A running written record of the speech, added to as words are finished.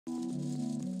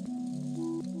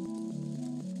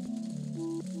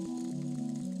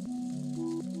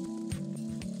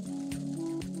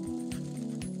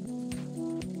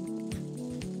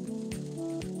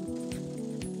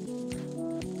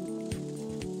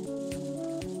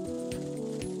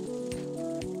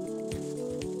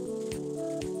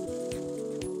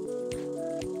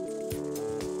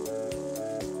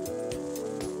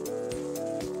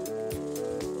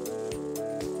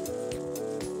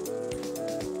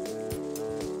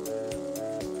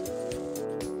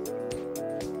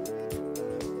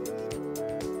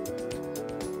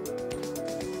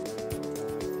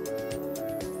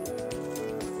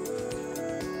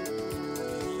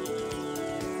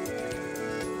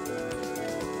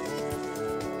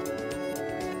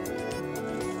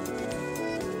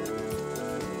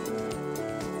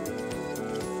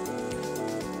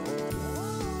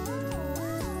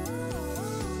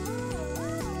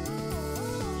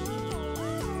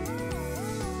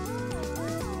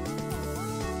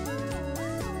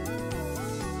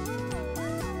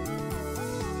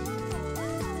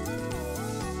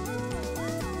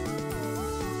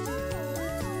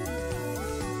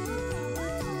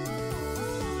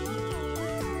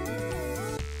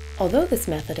Although this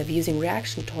method of using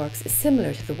reaction torques is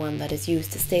similar to the one that is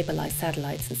used to stabilize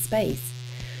satellites in space,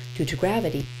 due to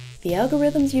gravity, the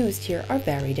algorithms used here are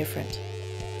very different.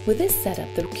 With this setup,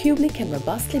 the cubely can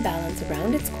robustly balance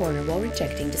around its corner while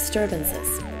rejecting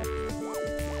disturbances,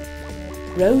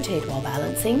 rotate while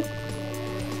balancing,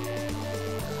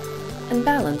 and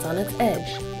balance on its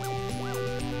edge.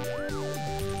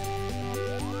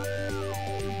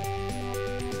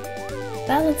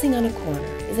 Balancing on a corner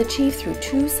is achieved through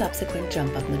two subsequent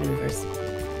jump-up maneuvers.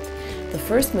 The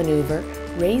first maneuver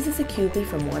raises a cubely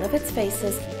from one of its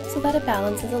faces so that it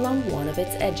balances along one of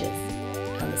its edges,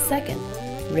 and the second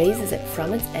raises it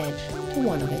from its edge to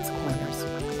one of its corners.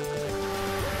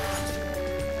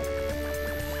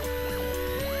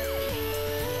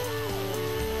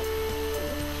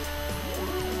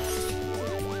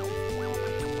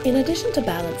 In addition to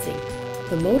balancing,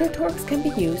 the motor torques can be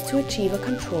used to achieve a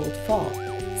controlled fall,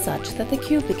 such that the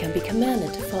cubely can be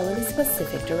commanded to fall in a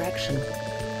specific direction.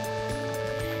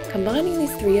 Combining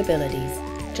these three abilities,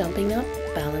 jumping up,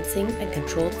 balancing, and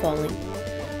controlled falling,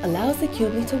 allows the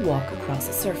cubely to walk across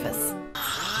a surface.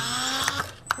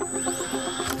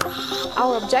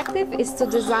 Our objective is to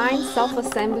design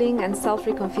self-assembling and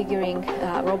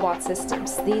self-reconfiguring robot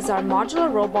systems. These are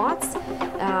modular robots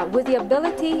with the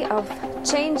ability of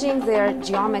changing their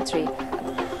geometry.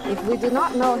 If we do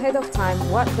not know ahead of time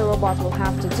what the robot will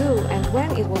have to do and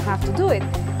when it will have to do it,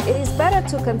 it is better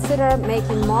to consider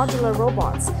making modular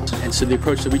robots. And so the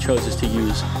approach that we chose is to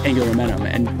use angular momentum.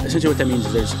 And essentially what that means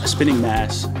is there's a spinning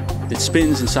mass that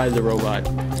spins inside of the robot.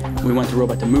 When we want the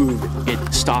robot to move,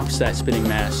 it stops that spinning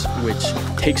mass, which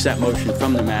takes that motion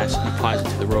from the mass and applies it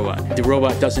to the robot. The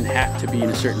robot doesn't have to be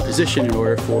in a certain position in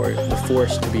order for the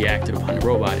force to be acted upon the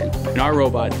robot. And in our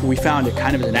robot, we found it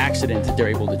kind of as an accident that they're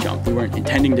able to jump. We weren't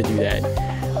intending to do that,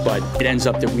 but it ends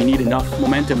up that we need enough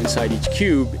momentum inside each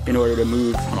cube in order to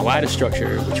move on a lattice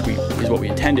structure, which is what we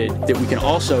intended, that we can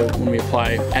also, when we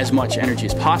apply as much energy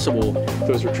as possible,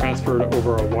 those are transferred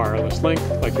over a wireless link,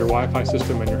 like your Wi-Fi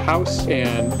system in your house,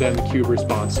 and then the cube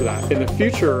responds to that. In the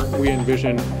future, we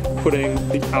envision putting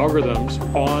the algorithms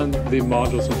on the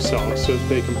modules themselves so that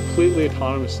they completely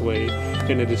autonomously,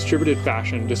 in a distributed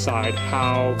fashion, decide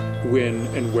how, when,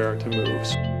 and where to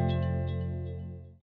move.